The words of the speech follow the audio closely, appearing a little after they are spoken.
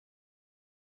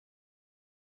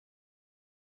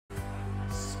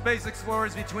Space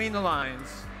Explorers between the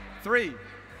lines. 3,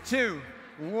 2,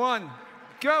 1,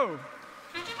 go!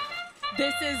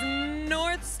 This is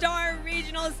North Star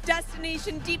Regionals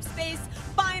Destination Deep Space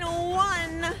Final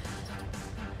 1.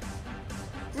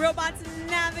 Robots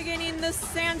navigating the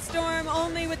sandstorm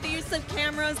only with the use of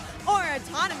cameras or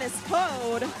autonomous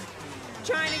code.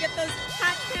 Trying to get those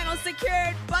hatch panels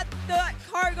secured, but the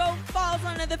cargo falls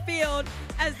onto the field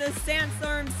as the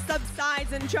sandstorm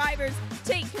subsides and drivers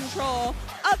take control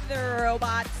of the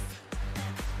robots.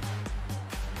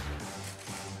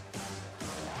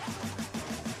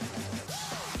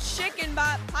 Chicken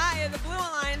Pie of the Blue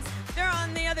Alliance, they're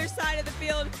on the other side of the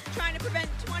field trying to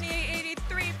prevent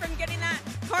 2883 from getting that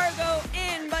cargo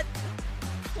in, but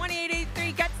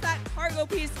 2883 gets that cargo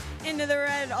piece into the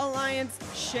Red Alliance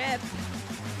ship.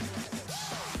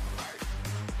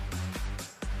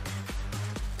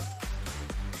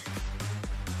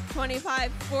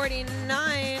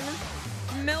 $25.49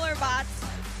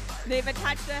 Millerbots. They've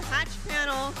attached a hatch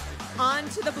panel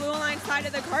onto the Blue Alliance side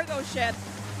of the cargo ship.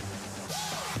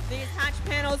 These hatch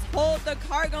panels hold the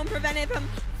cargo and prevent it from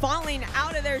falling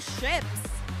out of their ships.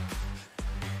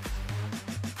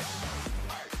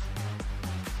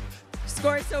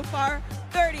 Score so far,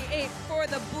 38 for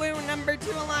the blue number 2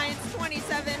 alliance,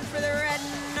 27 for the red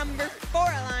number 4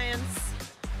 alliance.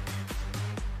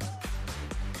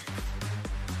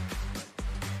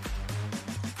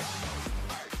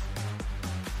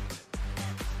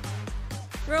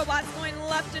 Robots going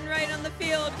left and right on the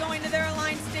field, going to their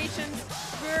aligned stations,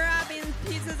 grabbing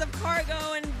pieces of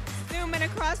cargo and zooming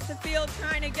across the field,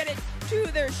 trying to get it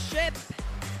to their ship.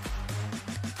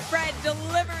 Fred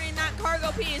delivering that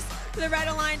cargo piece to the Red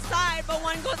Alliance side, but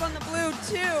one goes on the blue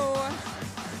too.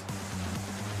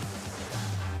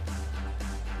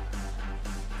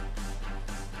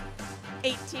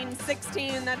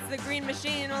 $18.16, that's the Green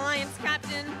Machine Alliance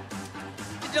captain.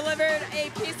 Delivered a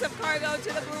piece of cargo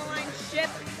to the Blue Alliance ship.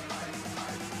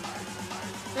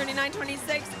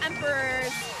 $39.26,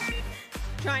 Emperors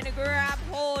trying to grab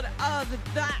hold of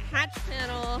that hatch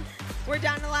panel. We're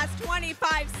down to the last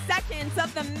 25 seconds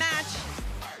of the match.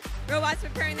 Robots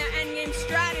preparing their endgame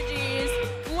strategies.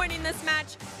 Winning this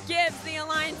match gives the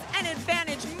Alliance an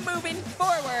advantage moving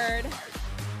forward.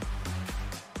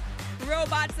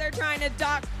 Robots are trying to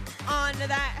dock onto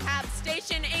that HAB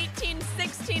station.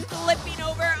 18-16 flipping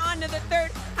over onto the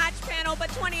third hatch panel, but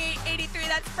 2883,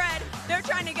 that's Fred. They're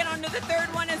trying to get onto the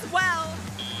third one as well.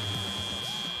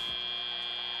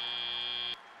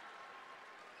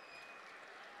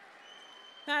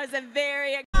 That was a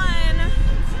very fun.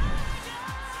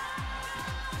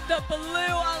 The Blue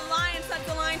Alliance, that's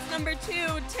Alliance number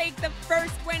 2, take the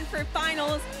first win for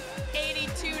finals,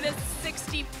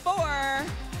 82-64.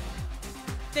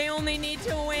 They only need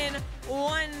to win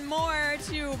one more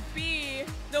to be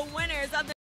the winners of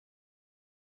the